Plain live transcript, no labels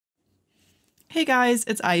Hey guys,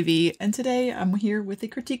 it's Ivy, and today I'm here with a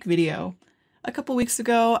critique video. A couple weeks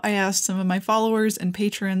ago, I asked some of my followers and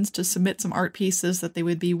patrons to submit some art pieces that they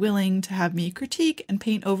would be willing to have me critique and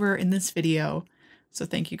paint over in this video. So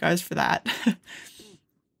thank you guys for that.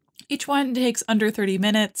 Each one takes under 30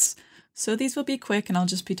 minutes, so these will be quick and I'll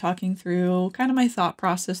just be talking through kind of my thought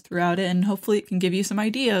process throughout it, and hopefully it can give you some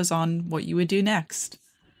ideas on what you would do next.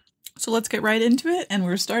 So let's get right into it, and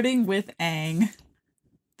we're starting with Aang.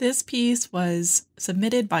 This piece was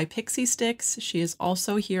submitted by Pixie Sticks. She is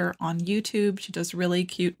also here on YouTube. She does really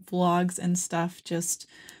cute vlogs and stuff, just,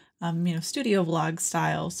 studio vlog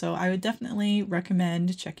style. So I would definitely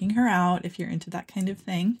recommend checking her out if you're into that kind of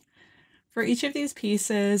thing. For each of these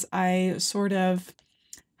pieces, I sort of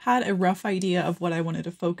had a rough idea of what I wanted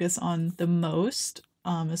to focus on the most,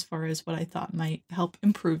 as far as what I thought might help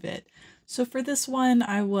improve it. So for this one,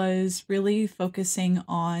 I was really focusing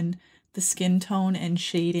on the skin tone and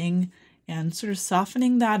shading and sort of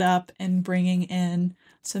softening that up and bringing in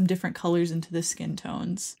some different colors into the skin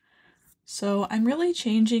tones. So I'm really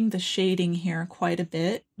changing the shading here quite a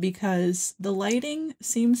bit because the lighting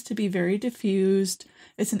seems to be very diffused.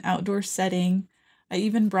 It's an outdoor setting. I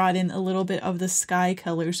even brought in a little bit of the sky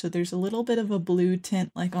color, so there's a little bit of a blue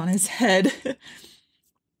tint like on his head.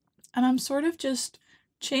 And I'm sort of just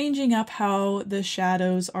changing up how the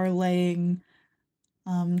shadows are laying.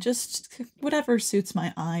 Just whatever suits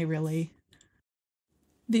my eye, really.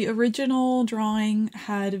 The original drawing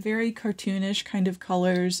had very cartoonish kind of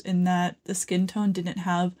colors in that the skin tone didn't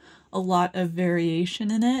have a lot of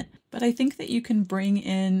variation in it, but I think that you can bring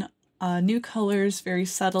in new colors very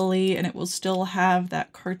subtly and it will still have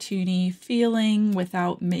that cartoony feeling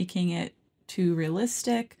without making it too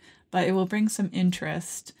realistic, but it will bring some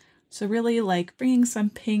interest. So really like bringing some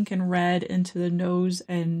pink and red into the nose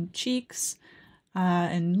and cheeks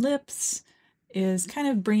and lips is kind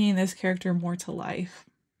of bringing this character more to life.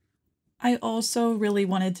 I also really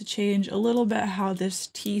wanted to change a little bit how this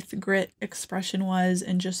teeth grit expression was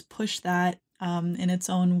and just push that in its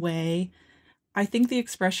own way. I think the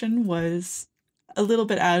expression was a little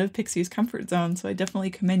bit out of Pixie's comfort zone, so I definitely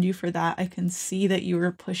commend you for that. I can see that you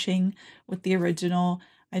were pushing with the original.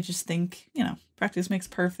 I just think, practice makes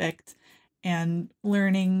perfect. And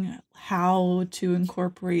learning how to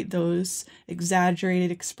incorporate those exaggerated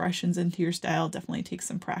expressions into your style definitely takes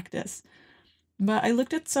some practice. But I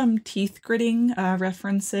looked at some teeth gritting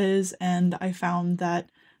references and I found that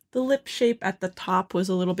the lip shape at the top was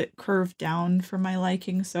a little bit curved down for my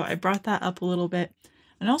liking, so I brought that up a little bit.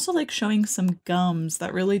 And also like showing some gums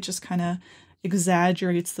that really just kind of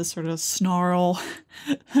exaggerates the sort of snarl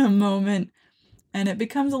moment, and it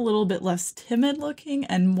becomes a little bit less timid looking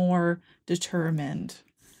and more determined.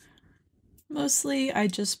 Mostly I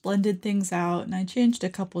just blended things out and I changed a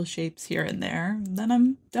couple shapes here and there. Then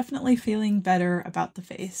I'm definitely feeling better about the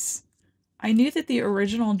face. I knew that the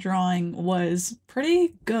original drawing was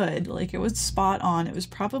pretty good, like it was spot on. It was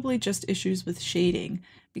probably just issues with shading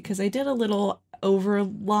because I did a little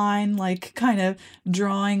overline, like kind of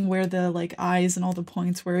drawing where the like eyes and all the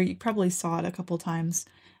points were. You probably saw it a couple times.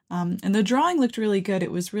 And the drawing looked really good.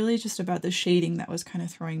 It was really just about the shading that was kind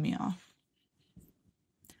of throwing me off.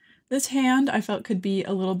 This hand I felt could be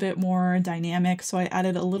a little bit more dynamic, so I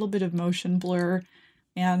added a little bit of motion blur.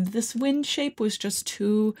 And this wind shape was just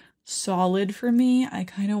too solid for me. I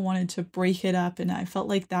kind of wanted to break it up, and I felt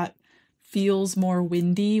like that feels more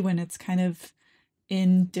windy when it's kind of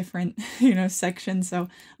in different, sections. So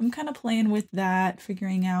I'm kind of playing with that,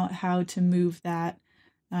 figuring out how to move that.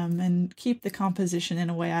 And keep the composition in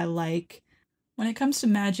a way I like. When it comes to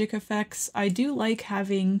magic effects, I do like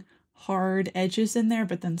having hard edges in there,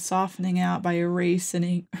 but then softening out by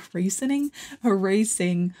erasing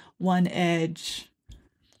one edge.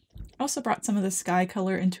 I also brought some of the sky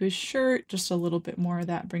color into his shirt, just a little bit more of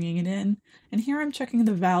that, bringing it in. And here I'm checking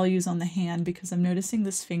the values on the hand because I'm noticing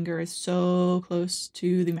this finger is so close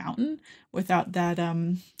to the mountain without that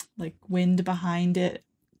like wind behind it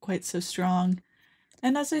quite so strong.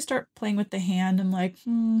 And as I start playing with the hand, I'm like,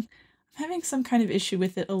 I'm having some kind of issue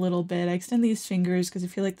with it a little bit. I extend these fingers because I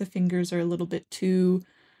feel like the fingers are a little bit too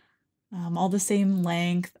all the same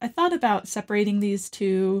length. I thought about separating these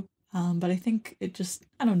two, but I think it just,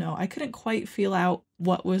 I don't know, I couldn't quite feel out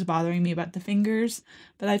what was bothering me about the fingers,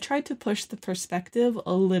 but I tried to push the perspective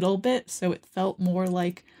a little bit so it felt more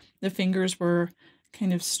like the fingers were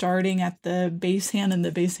kind of starting at the base hand and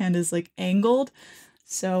the base hand is like angled.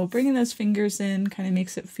 So bringing those fingers in kind of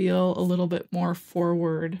makes it feel a little bit more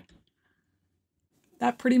forward.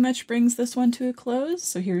 That pretty much brings this one to a close.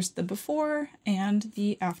 So here's the before and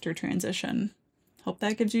the after transition. Hope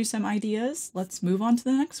that gives you some ideas. Let's move on to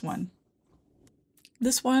the next one.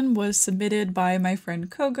 This one was submitted by my friend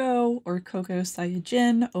Kogo, or Kogo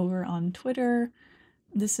Sayajin, over on Twitter.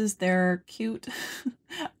 This is their cute,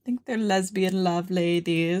 I think they're lesbian love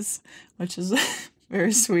ladies, which is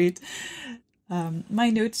very sweet. My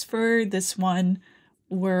notes for this one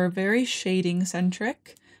were very shading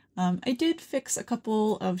centric. I did fix a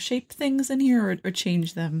couple of shape things in here, or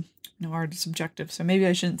change them. No, art is subjective, so maybe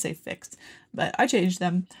I shouldn't say fixed, but I changed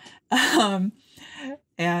them.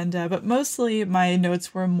 But mostly my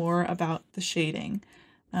notes were more about the shading.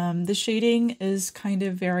 The shading is kind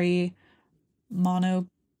of very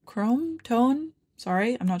monochrome tone.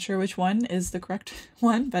 Sorry, I'm not sure which one is the correct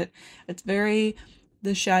one, but it's very,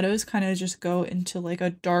 the shadows kind of just go into like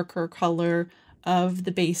a darker color of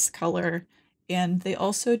the base color. And they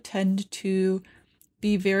also tend to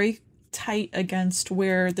be very tight against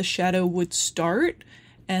where the shadow would start.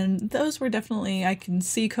 And those were definitely, I can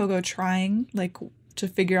see Kogo trying like to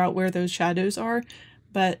figure out where those shadows are,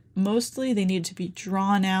 but mostly they need to be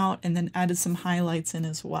drawn out and then added some highlights in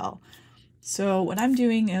as well. So what I'm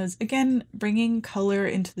doing is, again, bringing color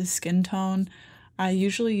into the skin tone. I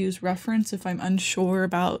usually use reference if I'm unsure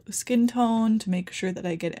about skin tone to make sure that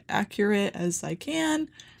I get it accurate as I can.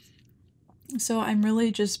 So I'm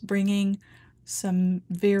really just bringing some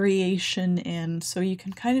variation in, so you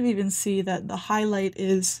can kind of even see that the highlight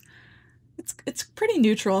is, it's pretty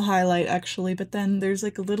neutral highlight actually, but then there's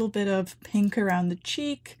like a little bit of pink around the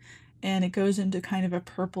cheek and it goes into kind of a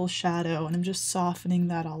purple shadow, and I'm just softening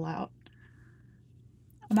that all out.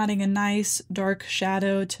 I'm adding a nice dark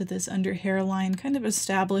shadow to this under hairline, kind of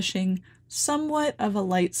establishing somewhat of a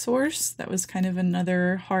light source. That was kind of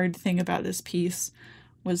another hard thing about this piece,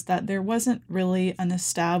 was that there wasn't really an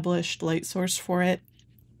established light source for it.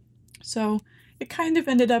 So it kind of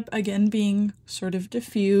ended up, again, being sort of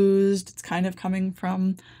diffused. It's kind of coming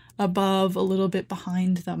from above, a little bit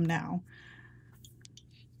behind them now.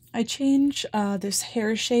 I change this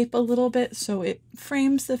hair shape a little bit so it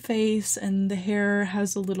frames the face and the hair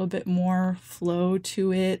has a little bit more flow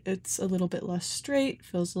to it. It's a little bit less straight,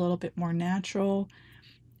 feels a little bit more natural.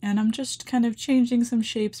 And I'm just kind of changing some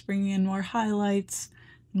shapes, bringing in more highlights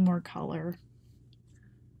and more color.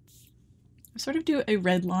 I sort of do a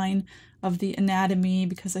red line of the anatomy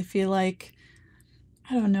because I feel like,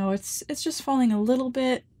 I don't know, it's just falling a little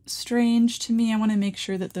bit strange to me. I want to make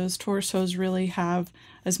sure that those torsos really have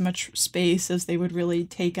as much space as they would really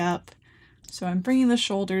take up. So I'm bringing the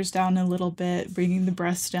shoulders down a little bit, bringing the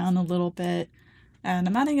breasts down a little bit, and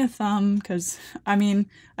I'm adding a thumb because, I mean,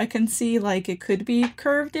 I can see like it could be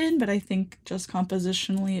curved in, but I think just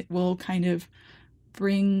compositionally it will kind of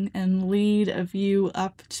bring and lead a view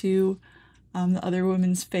up to the other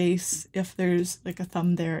woman's face. If there's like a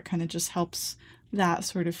thumb there, it kind of just helps that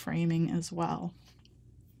sort of framing as well.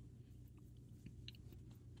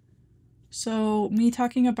 So me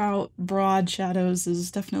talking about broad shadows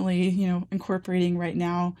is definitely, you know, incorporating right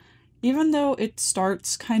now. Even though it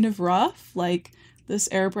starts kind of rough, like this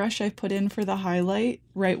airbrush I put in for the highlight,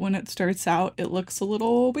 right when it starts out, it looks a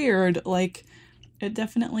little weird. Like, it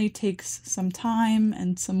definitely takes some time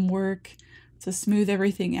and some work to smooth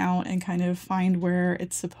everything out and kind of find where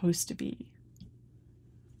it's supposed to be.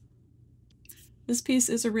 This piece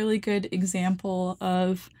is a really good example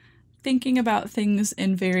of thinking about things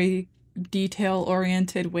in very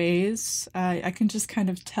detail-oriented ways. I can just kind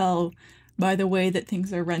of tell by the way that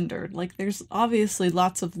things are rendered. Like, there's obviously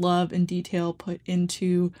lots of love and detail put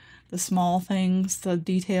into the small things, the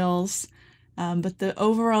details, but the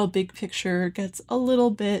overall big picture gets a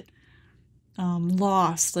little bit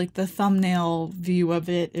lost. Like, the thumbnail view of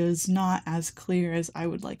it is not as clear as I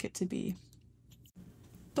would like it to be.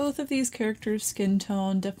 Both of these characters' skin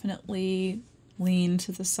tone definitely lean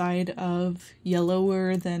to the side of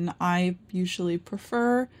yellower than I usually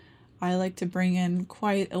prefer. I like to bring in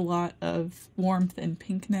quite a lot of warmth and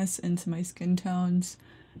pinkness into my skin tones.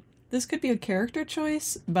 This could be a character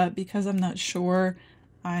choice, but because I'm not sure,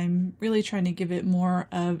 I'm really trying to give it more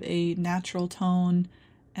of a natural tone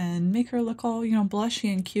and make her look all, you know,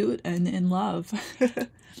 blushy and cute and in love.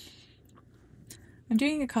 I'm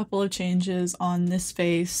doing a couple of changes on this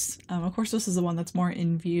face. Of course, this is the one that's more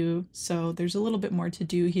in view, so there's a little bit more to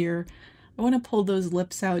do here. I want to pull those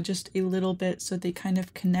lips out just a little bit so they kind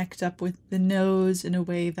of connect up with the nose in a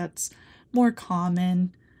way that's more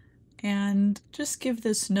common, and just give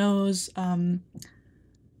this nose,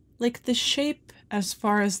 like, the shape as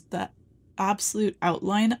far as the absolute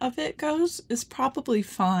outline of it goes is probably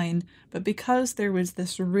fine, but because there was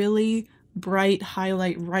this really bright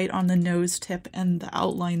highlight right on the nose tip and the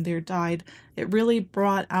outline there died, it really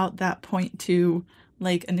brought out that point to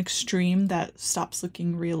like an extreme that stops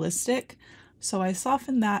looking realistic. So I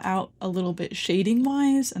softened that out a little bit shading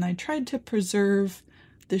wise, and I tried to preserve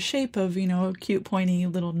the shape of, you know, a cute pointy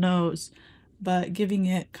little nose, but giving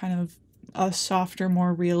it kind of a softer,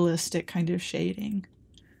 more realistic kind of shading.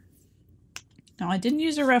 Now I didn't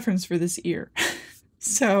use a reference for this ear,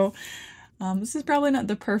 so this is probably not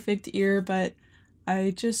the perfect ear, but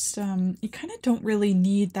I just, you kind of don't really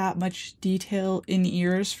need that much detail in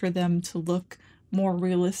ears for them to look more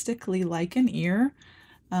realistically like an ear.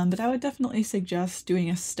 But I would definitely suggest doing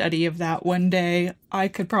a study of that one day. I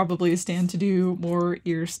could probably stand to do more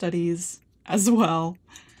ear studies as well.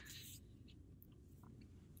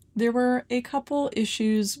 There were a couple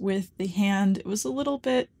issues with the hand. It was a little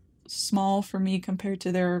bit small for me compared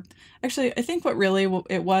to their... Actually, I think what really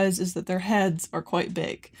it was is that their heads are quite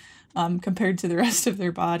big compared to the rest of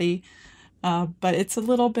their body. But it's a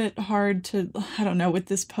little bit hard to... I don't know, with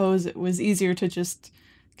this pose, it was easier to just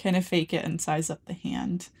kind of fake it and size up the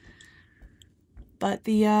hand. But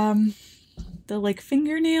the like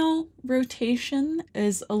fingernail rotation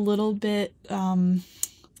is a little bit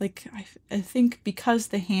like I think because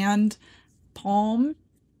the hand palm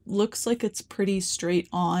looks like it's pretty straight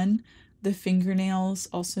on, the fingernails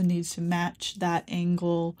also need to match that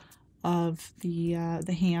angle of the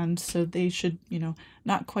hand, so they should, you know,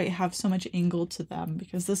 not quite have so much angle to them,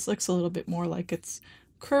 because this looks a little bit more like it's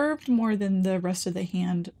curved more than the rest of the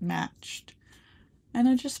hand matched. And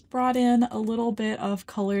I just brought in a little bit of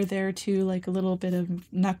color there too, like a little bit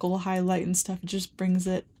of knuckle highlight and stuff. It just brings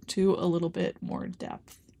it to a little bit more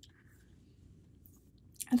depth.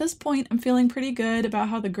 At this point, I'm feeling pretty good about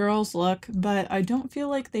how the girls look, but I don't feel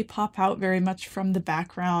like they pop out very much from the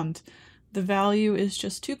background. The value is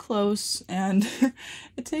just too close, and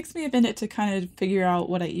it takes me a minute to kind of figure out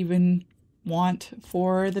what I even want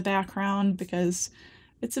for the background, because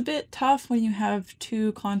it's a bit tough when you have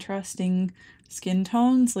two contrasting skin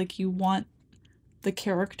tones. Like, you want the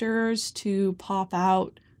characters to pop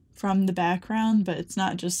out from the background, but it's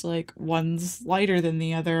not just like one's lighter than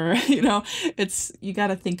the other, you know, you got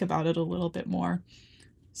to think about it a little bit more.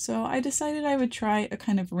 So I decided I would try a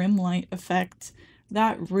kind of rim light effect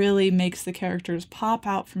that really makes the characters pop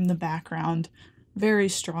out from the background very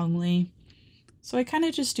strongly. So I kind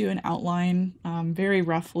of just do an outline very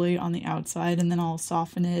roughly on the outside, and then I'll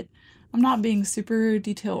soften it. I'm not being super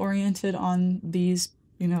detail oriented on these,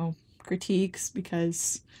 you know, critiques,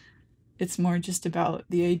 because it's more just about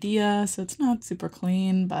the idea, so it's not super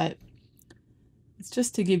clean, but it's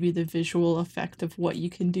just to give you the visual effect of what you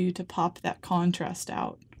can do to pop that contrast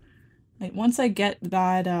out. Like, once I get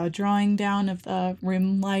that drawing down of the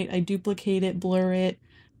rim light, I duplicate it, blur it,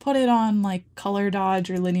 put it on like color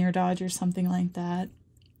dodge or linear dodge or something like that.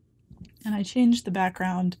 And I change the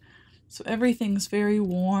background so everything's very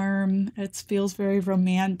warm. It feels very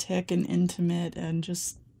romantic and intimate and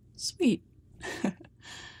just sweet.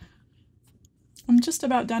 I'm just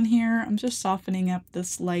about done here. I'm just softening up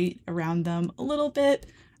this light around them a little bit.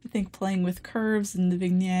 I think playing with curves in the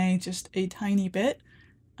vignette just a tiny bit,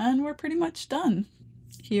 and we're pretty much done.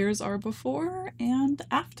 Here's our before and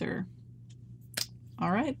after.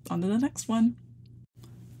 All right, on to the next one.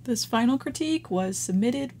 This final critique was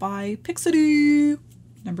submitted by Pixadoo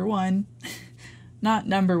number 1. Not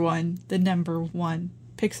number 1, the number 1.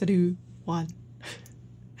 Pixadoo 1.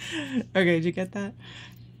 Okay, did you get that?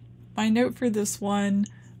 My note for this one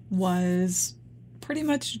was pretty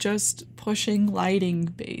much just pushing lighting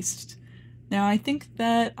based. Now, I think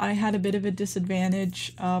that I had a bit of a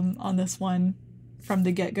disadvantage on this one from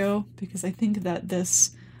the get-go, because I think that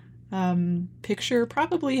this picture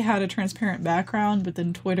probably had a transparent background, but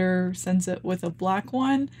then Twitter sends it with a black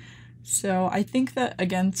one. So I think that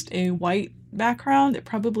against a white background, it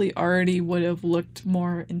probably already would have looked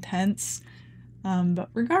more intense. But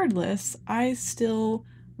regardless, I still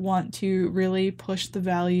want to really push the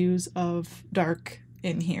values of dark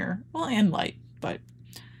in here. Well, and light, but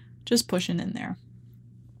just pushing in there.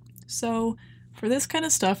 So for this kind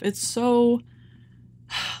of stuff, it's so,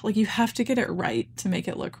 like, you have to get it right to make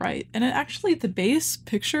it look right. And it actually, the base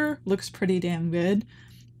picture looks pretty damn good,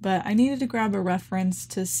 but I needed to grab a reference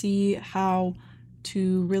to see how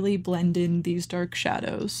to really blend in these dark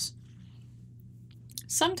shadows.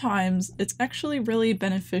 Sometimes it's actually really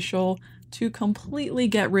beneficial to completely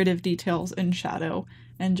get rid of details in shadow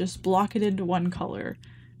and just block it into one color.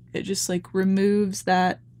 It just like removes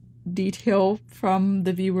that detail from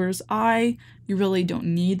the viewer's eye. You really don't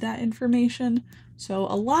need that information. So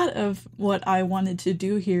a lot of what I wanted to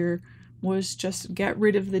do here was just get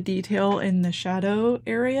rid of the detail in the shadow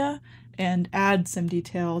area and add some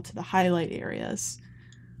detail to the highlight areas.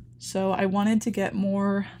 So I wanted to get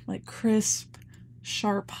more like crisp,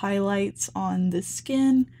 sharp highlights on the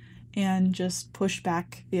skin and just push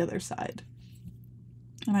back the other side.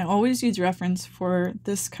 And I always use reference for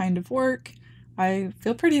this kind of work. I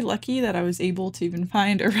feel pretty lucky that I was able to even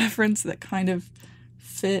find a reference that kind of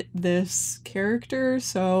fit this character,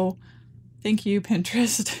 so thank you,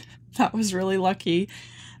 Pinterest. That was really lucky.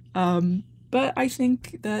 But I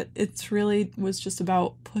think that it's really was just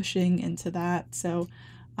about pushing into that. So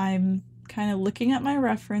I'm kind of looking at my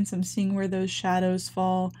reference, I'm seeing where those shadows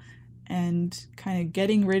fall and kind of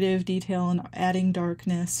getting rid of detail and adding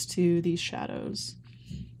darkness to these shadows.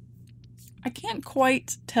 I can't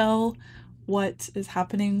quite tell what is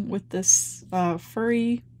happening with this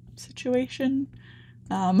furry situation.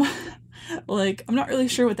 Like, I'm not really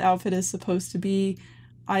sure what the outfit is supposed to be.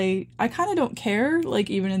 I kind of don't care. Like,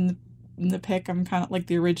 even in the pic, I'm kind of like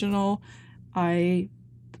the original.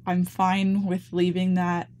 I'm fine with leaving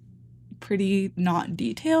that pretty not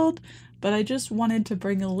detailed, but I just wanted to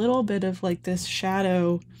bring a little bit of like this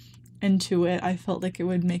shadow into it. I felt like it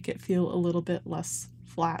would make it feel a little bit less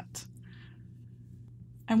flat.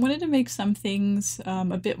 I wanted to make some things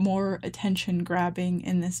a bit more attention grabbing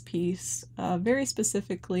in this piece, very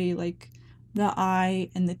specifically like the eye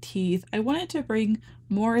and the teeth. I wanted to bring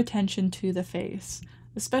more attention to the face,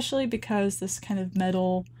 especially because this kind of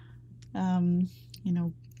metal, you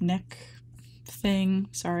know, neck thing,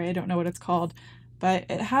 sorry, I don't know what it's called, but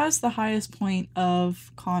it has the highest point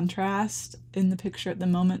of contrast in the picture at the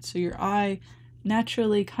moment, so your eye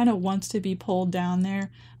naturally kind of wants to be pulled down there.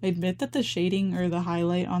 I admit that the shading or the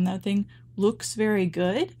highlight on that thing looks very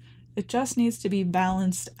good. It just needs to be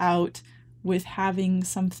balanced out with having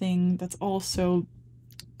something that's also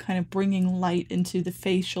kind of bringing light into the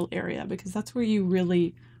facial area, because that's where you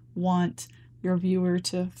really want your viewer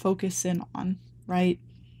to focus in on, right?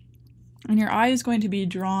 And your eye is going to be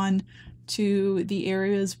drawn to the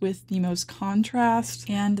areas with the most contrast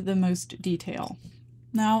and the most detail.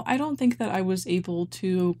 Now, I don't think that I was able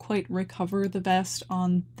to quite recover the best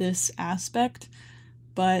on this aspect,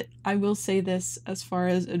 but I will say this as far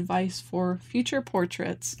as advice for future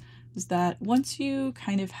portraits, is that once you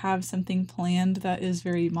kind of have something planned that is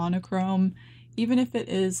very monochrome, even if it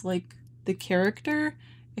is like the character,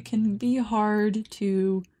 it can be hard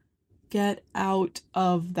to get out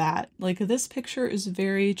of that. Like, this picture is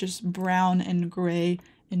very just brown and gray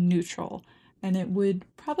and neutral, and it would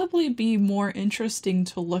probably be more interesting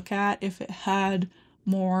to look at if it had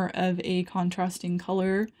more of a contrasting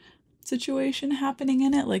color situation happening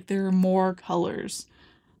in it, like there are more colors.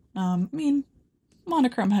 I mean,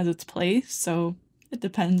 monochrome has its place, so it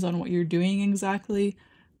depends on what you're doing exactly,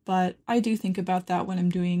 but I do think about that when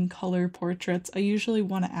I'm doing color portraits. I usually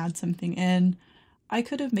want to add something in. I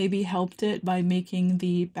could have maybe helped it by making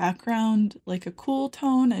the background like a cool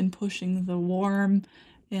tone and pushing the warm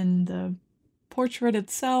in the portrait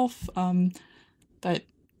itself, but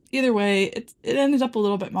either way, it ended up a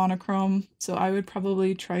little bit monochrome, so I would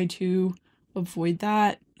probably try to avoid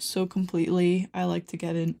that so completely. I like to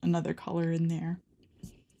get in another color in there.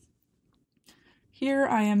 Here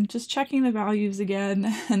I am just checking the values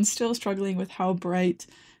again and still struggling with how bright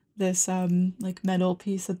this like metal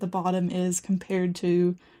piece at the bottom is compared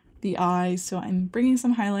to the eye, so I'm bringing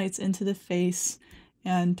some highlights into the face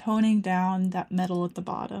and toning down that metal at the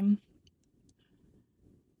bottom.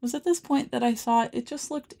 It was at this point that I thought it just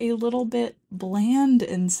looked a little bit bland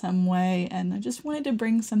in some way, and I just wanted to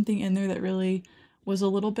bring something in there that really was a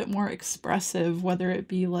little bit more expressive, whether it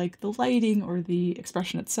be like the lighting or the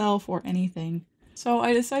expression itself or anything. So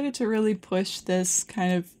I decided to really push this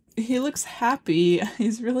kind of, he looks happy,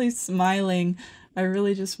 he's really smiling. I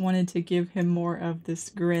really just wanted to give him more of this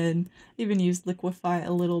grin. I even used Liquify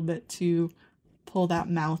a little bit to pull that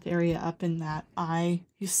mouth area up in that eye.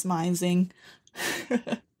 He's smizing.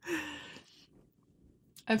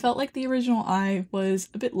 I felt like the original eye was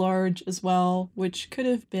a bit large as well, which could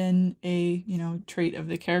have been a, you know, trait of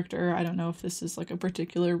the character. I don't know if this is like a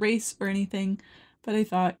particular race or anything, but I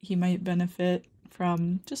thought he might benefit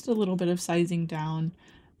from just a little bit of sizing down.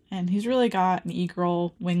 And he's really got an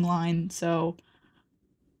e-girl wing line, so,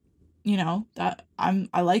 you know, that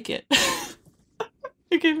I like it.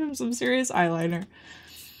 I gave him some serious eyeliner.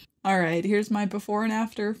 Alright, here's my before and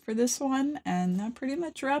after for this one, and that pretty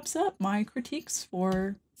much wraps up my critiques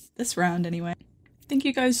for this round anyway. Thank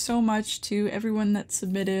you guys so much to everyone that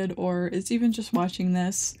submitted or is even just watching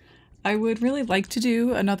this. I would really like to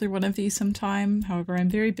do another one of these sometime, however I'm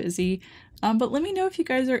very busy, but let me know if you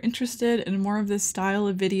guys are interested in more of this style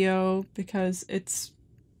of video, because it's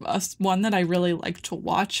one that I really like to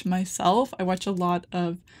watch myself. I watch a lot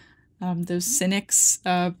of those Cynics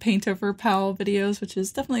Paintover Pal videos, which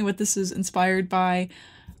is definitely what this is inspired by.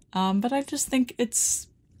 But I just think it's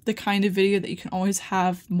the kind of video that you can always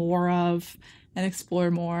have more of and explore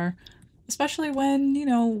more, especially when, you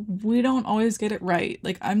know, we don't always get it right.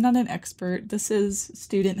 Like, I'm not an expert. This is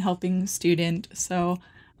student helping student, so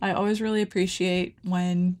I always really appreciate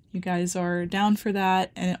when you guys are down for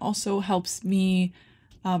that, and it also helps me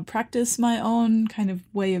practice my own kind of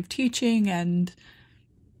way of teaching, and,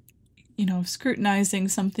 you know, scrutinizing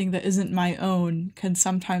something that isn't my own can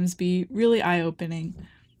sometimes be really eye-opening.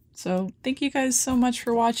 So thank you guys so much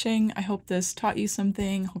for watching. I hope this taught you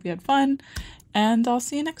something. Hope you had fun, and I'll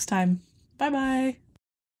see you next time. Bye bye!